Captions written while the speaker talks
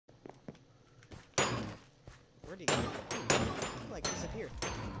Where'd he go? He, like, disappeared.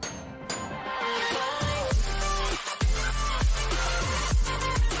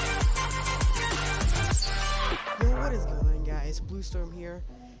 Yo, what is going on, guys? Bluestorm here,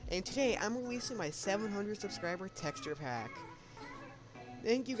 and today I'm releasing my 700 subscriber texture pack.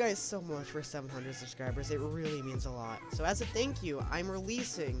 Thank you guys so much for 700 subscribers. It really means a lot. So as a thank you, I'm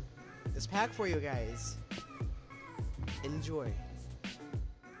releasing this pack for you guys. Enjoy.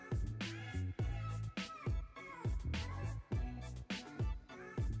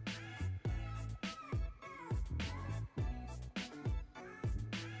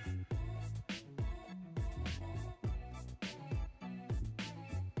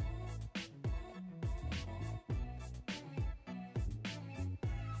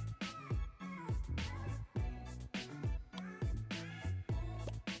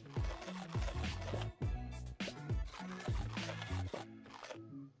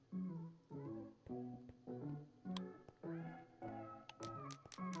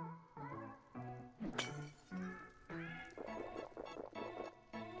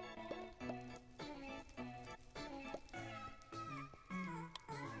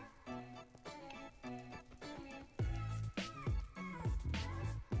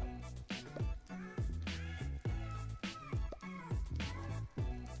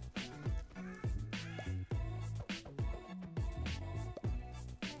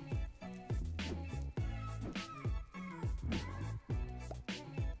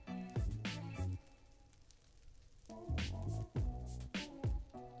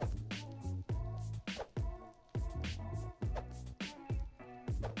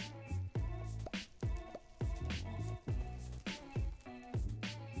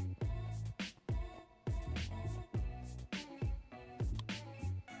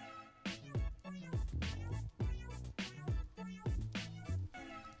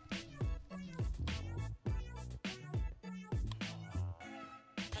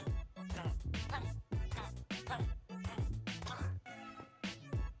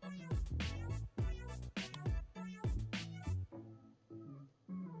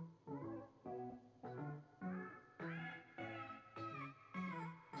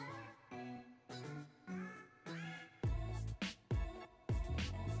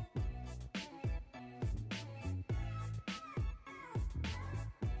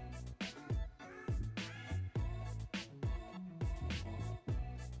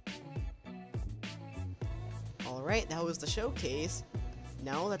 Alright, that was the showcase.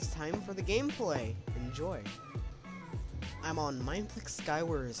 Now it's time for the gameplay. Enjoy. I'm on Mineplex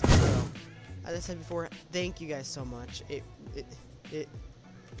Skywars. So, as I said before, thank you guys so much. It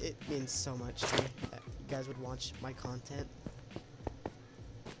means so much to me that you guys would watch my content.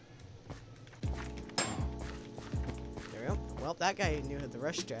 There we go. Well, that guy knew the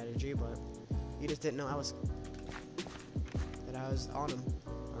rush strategy, but he just didn't know I was on him.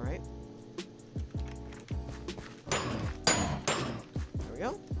 Alright.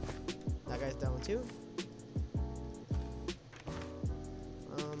 Go. That guy's down too.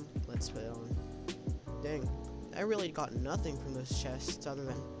 Let's put it on. Dang, I really got nothing from those chests other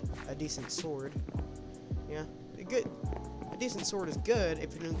than a decent sword. Yeah, good. A decent sword is good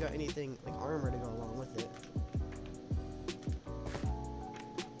if you don't got anything like armor to go along with it.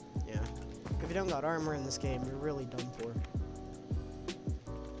 Yeah, if you don't got armor in this game, you're really done for.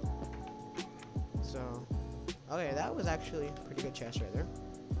 So. Okay, that was actually a pretty good chest right there.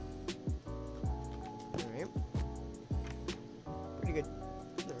 Alright. Pretty good.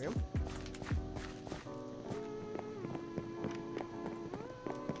 There we go.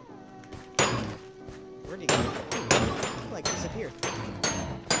 Where'd he go? He, like, disappeared.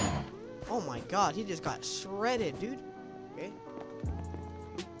 Oh my god, he just got shredded, dude. Okay.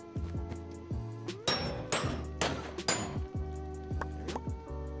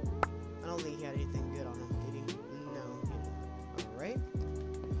 I don't think he had anything good on him, did he? Alright.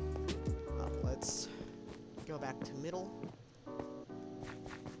 Let's go back to middle.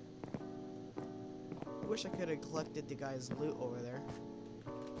 I wish I could have collected the guy's loot over there.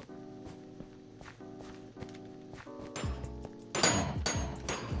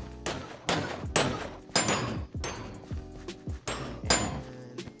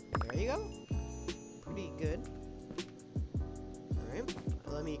 And there you go. Pretty good. Alright.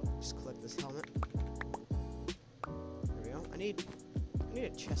 Let me just collect this helmet. I need a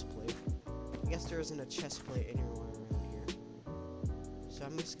chest plate. I guess there isn't a chest plate anywhere around here. So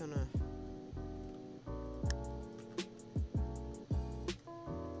I'm just gonna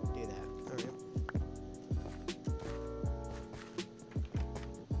do that. Alright.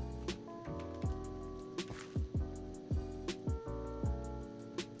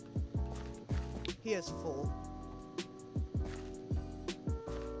 He is full.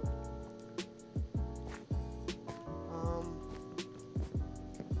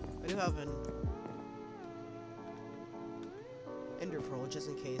 have an Ender Pearl just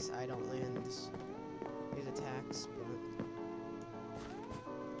in case I don't land these attacks, but...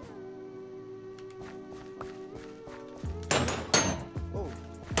 Oh.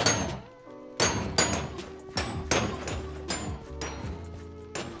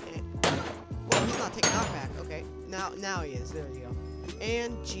 Well, he's not taking knockback. Okay, now he is. There you go.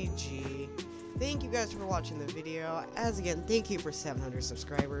 And GG. Thank you guys for watching the video. As again, thank you for 700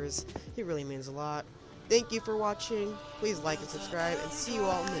 subscribers. It really means a lot. Thank you for watching. Please like and subscribe, and see you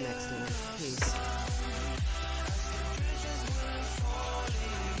all in the next one. Peace.